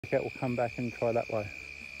We'll come back and try that way.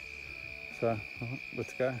 So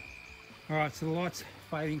let's go. All right, so the light's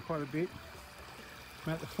fading quite a bit.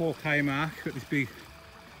 I'm at the 4K mark. Got this big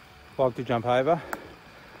log to jump over.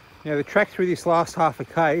 Now the track through this last half a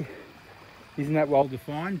K isn't that well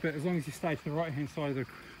defined, but as long as you stay to the right hand side of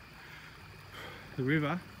the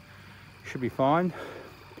river, you should be fine.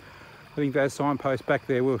 I think those signposts back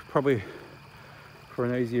there were probably for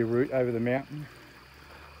an easier route over the mountain,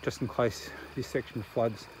 just in case this section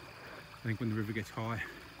floods, I think, when the river gets high.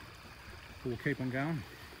 But we'll keep on going.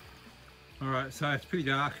 All right, so it's pretty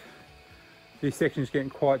dark. This section's getting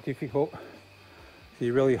quite difficult. So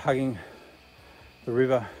you're really hugging the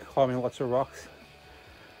river, climbing lots of rocks.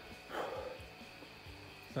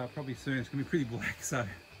 So probably soon it's gonna be pretty black, so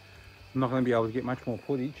I'm not gonna be able to get much more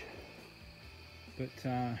footage. But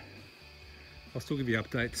I'll still give you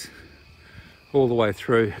updates all the way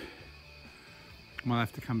through. I might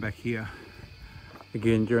have to come back here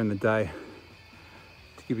again during the day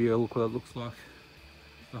to give you a look what it looks like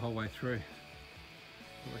the whole way through.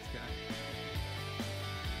 So let's go.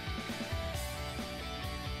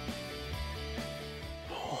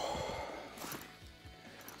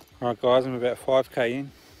 Alright guys, I'm about 5K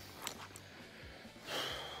in.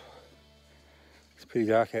 It's pretty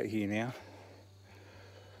dark out here now.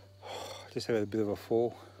 Just had a bit of a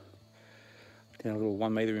fall down a little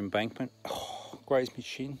 1 metre embankment. Oh, grazed my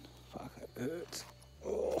shin. Fuck, it hurts.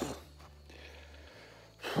 Oh.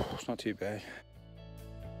 It's not too bad.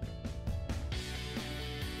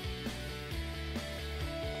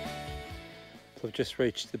 So I've just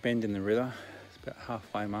reached the bend in the river. It's about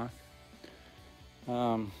halfway mark.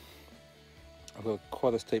 I've got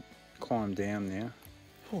quite a steep climb down now.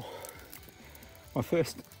 Oh. My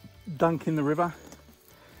first dunk in the river,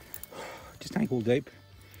 just ankle deep.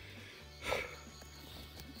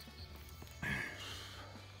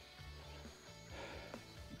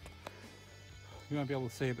 You won't be able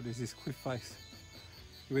to see it, but there's this cliff face.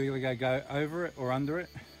 You're either gonna go over it or under it.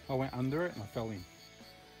 I went under it and I fell in.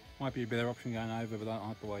 Might be a better option going over, but I don't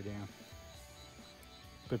like the way down.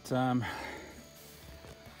 But I'm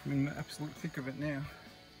in the absolute thick of it now.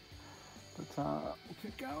 But we'll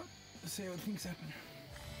keep going to see what things happen.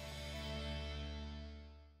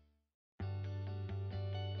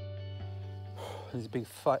 There's a big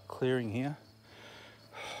flat clearing here.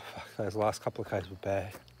 Fuck, those last couple of Ks were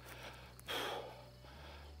bad.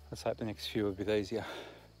 Let's hope the next few are a bit easier.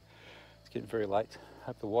 It's getting very late.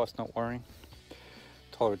 Hope the wife's not worrying.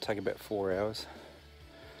 Told her it'd take about 4 hours.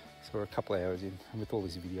 So we're a couple of hours in, and with all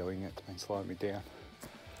this videoing, it's been slowing me down.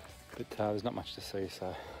 But there's not much to see,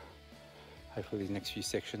 so hopefully these next few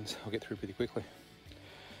sections I'll get through pretty quickly.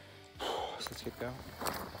 So let's get going.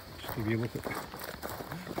 Just give you a look at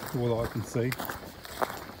what I can see.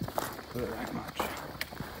 But there ain't much.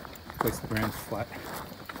 At least the ground's flat.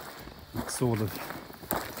 It sort of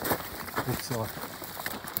looks like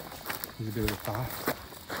there's a bit of a path.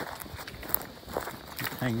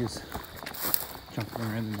 Some hangers jumping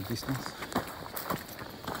around in the distance.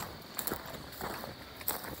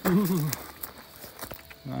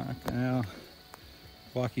 Now,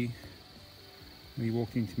 lucky when he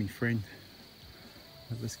walked into my friend,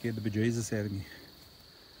 that scared the bejesus out of me.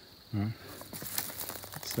 Right.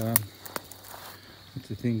 It's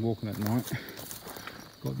the thing, walking at night.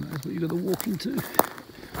 God knows what you got to walk into.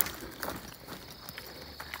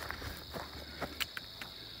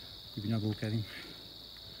 Give you another look at him.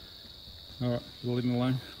 Alright, we'll leave him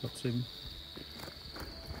alone. Got 7.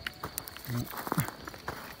 Right.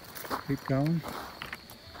 Keep going.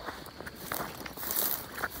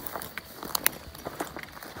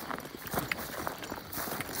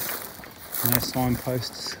 No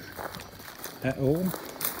signposts at all.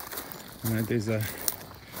 You know, there's a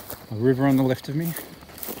river on the left of me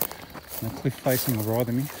and a cliff face on the right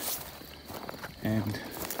of me, and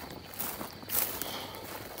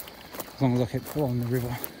as long as I keep following the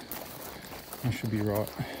river, I should be right.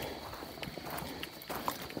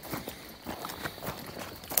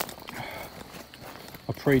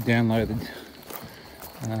 I pre-downloaded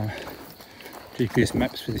GPS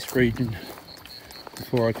maps for this region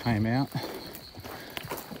before I came out.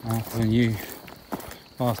 Because I knew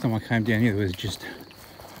last time I came down here there was just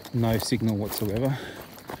no signal whatsoever.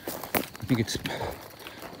 I think it's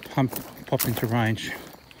popped into range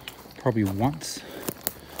probably once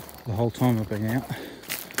the whole time I've been out.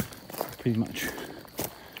 Pretty much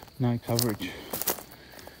no coverage.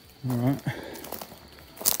 Alright,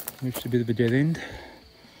 reached a bit of a dead end.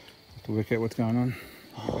 Have to work out what's going on.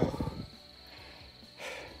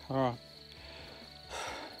 Alright,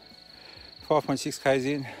 5.6 k's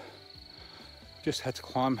in. Just had to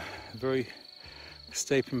climb a very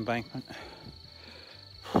steep embankment.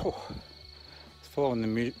 It's following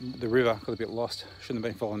the river, got a bit lost. Shouldn't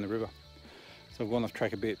have been following the river. So I've gone off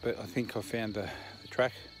track a bit, but I think I've found the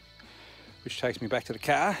track, which takes me back to the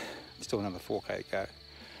car. Still another 4k to go.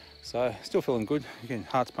 So still feeling good. Again,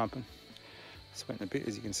 heart's pumping. Sweating a bit,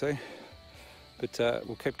 as you can see. But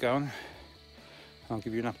we'll keep going. I'll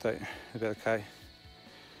give you an update about the K.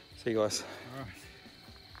 See you guys.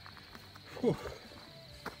 All right.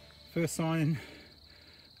 First sign in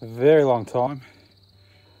a very long time.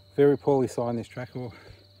 Very poorly signed this track, or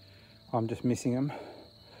I'm just missing them.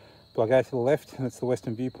 But I go to the left and it's the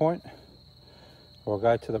western viewpoint, or I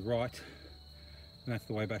go to the right and that's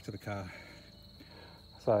the way back to the car.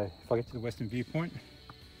 So if I get to the western viewpoint,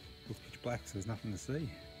 it's pitch black, so there's nothing to see.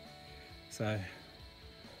 So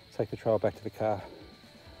take the trail back to the car.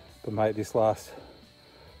 But mate, this last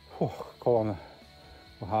kilometre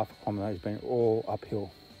or half a kilometre has been all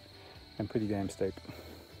uphill and pretty damn steep.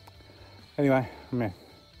 Anyway, man,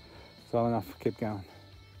 it's well enough, keep going.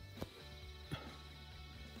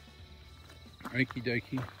 Okie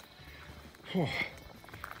dokie.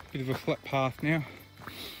 Bit of a flat path now.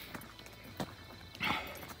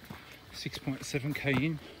 6.7k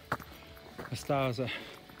in. The stars are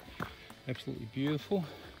absolutely beautiful.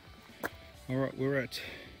 Alright, we're at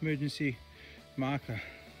emergency marker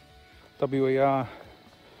WER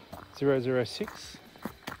 006.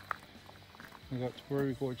 We've got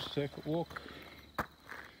Werribee Gorge circuit walk.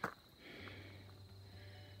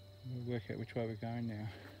 We'll work out which way we're going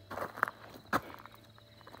now.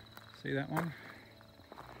 See that one?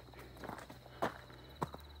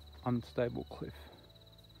 Unstable cliff.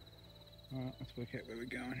 Alright, let's work out where we're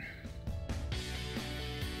going.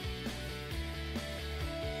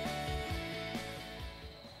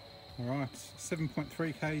 Alright,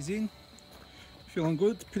 7.3 k's in. Feeling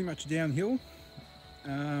good, it's pretty much downhill.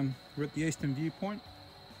 We're at the eastern viewpoint.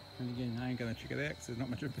 And again, I ain't going to check it out because there's not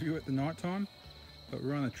much of a view at the night time. But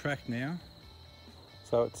we're on a track now.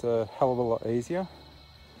 So it's a hell of a lot easier.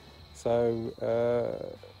 So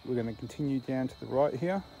we're going to continue down to the right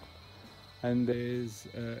here. And there's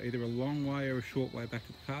either a long way or a short way back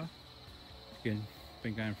to the car. Again,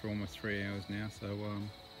 been going for almost 3 hours now, so I'm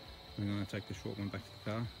going to take the short one back to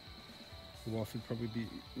the car. The wife would probably be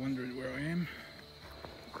wondering where I am,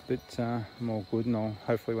 but I'm all good, and I'll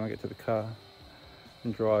hopefully when I get to the car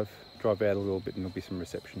and drive out a little bit, and there'll be some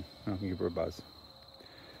reception. I can give her a buzz.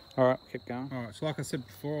 All right, keep going. All right, so like I said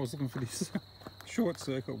before, I was looking for this short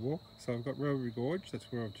circuit walk. So I've got Werribee Gorge,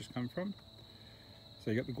 that's where I've just come from. So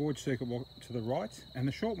you got the Gorge circuit walk to the right and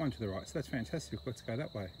the short one to the right. So that's fantastic. Let's go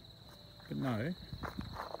that way. But no,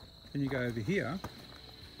 then you go over here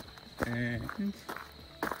and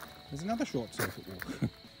there's another short circuit walk.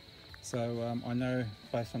 So I know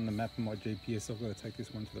based on the map and my GPS, I've got to take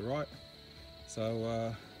this one to the right.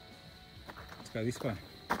 So let's go this way.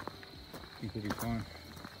 I think we'll be fine.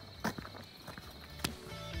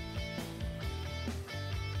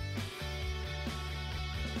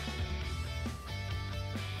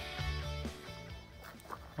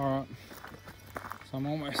 Alright, so I'm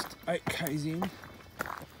almost 8 k's in,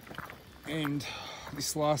 and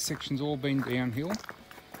this last section's all been downhill,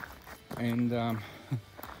 and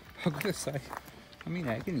I've got to say, I'm in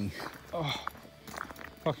agony. Oh,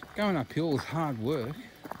 like going uphill is hard work,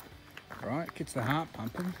 right? It gets the heart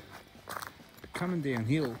pumping, but coming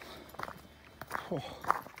downhill,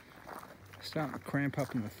 starting to cramp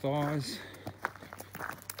up in the thighs,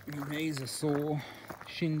 my knees are sore,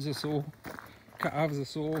 shins are sore. Calves are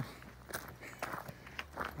sore.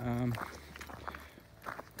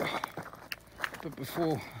 But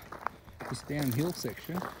before this downhill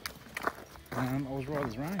section, I was right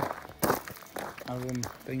as rain. Other than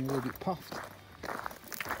being a little bit puffed.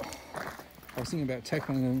 I was thinking about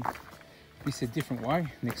tackling this a different way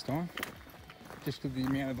next time, just with the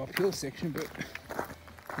amount of uphill section, but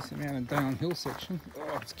this amount of downhill section,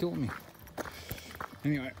 oh, it's killing me.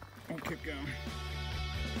 Anyway, I'll keep going.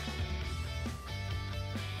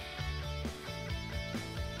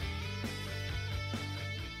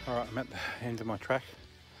 Alright, I'm at the end of my track.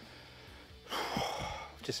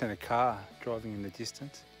 I've just seen a car driving in the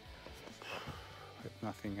distance. Hope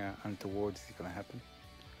nothing untoward is going to happen.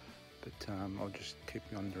 But I'll just keep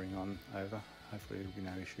wandering on over. Hopefully there'll be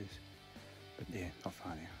no issues. But yeah, not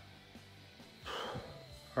far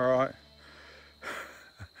now. Alright.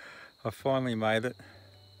 I finally made it.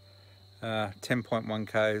 10.1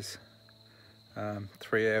 k's.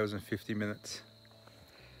 3 hours and 50 minutes.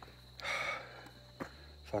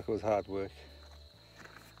 Like it was hard work.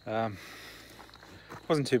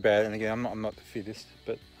 Wasn't too bad, and again, I'm not the fittest,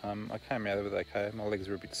 but I came out of it okay. My legs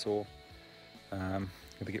were a bit sore. Had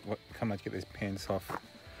to get these pants off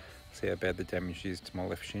See how bad the damage is to my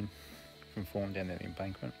left shin from falling down that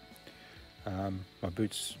embankment. My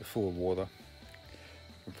boots are full of water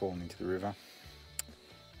from falling into the river,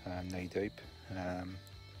 knee deep.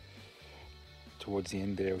 Towards the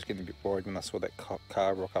end there, I was getting a bit worried when I saw that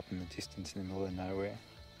car rock up in the distance in the middle of nowhere.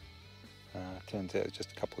 Turns out it was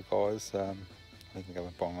just a couple of guys. I think they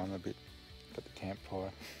went bong on a bit, got the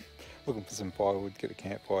campfire. Looking for some firewood, get a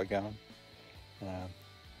campfire going.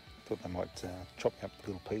 Thought they might chop me up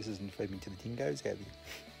into little pieces and feed me to the dingoes out there.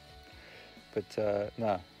 But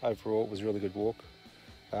no, overall it was a really good walk.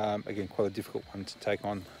 Again, quite a difficult one to take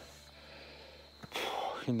on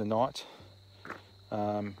in the night,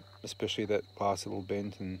 especially that last little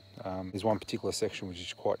bend, and there's one particular section which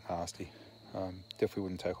is quite nasty. Definitely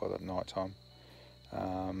wouldn't take like that at night time,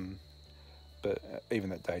 but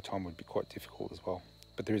even at daytime would be quite difficult as well.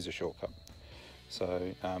 But there is a shortcut,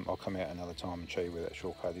 so I'll come out another time and show you where that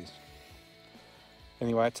shortcut is.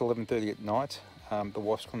 Anyway, it's 11:30 at night. The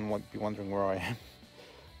wife's going to be wondering where I am,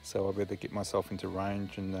 so I better get myself into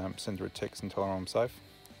range and send her a text and tell her I'm safe.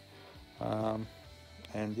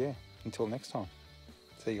 And yeah, until next time.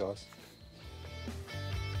 See you guys.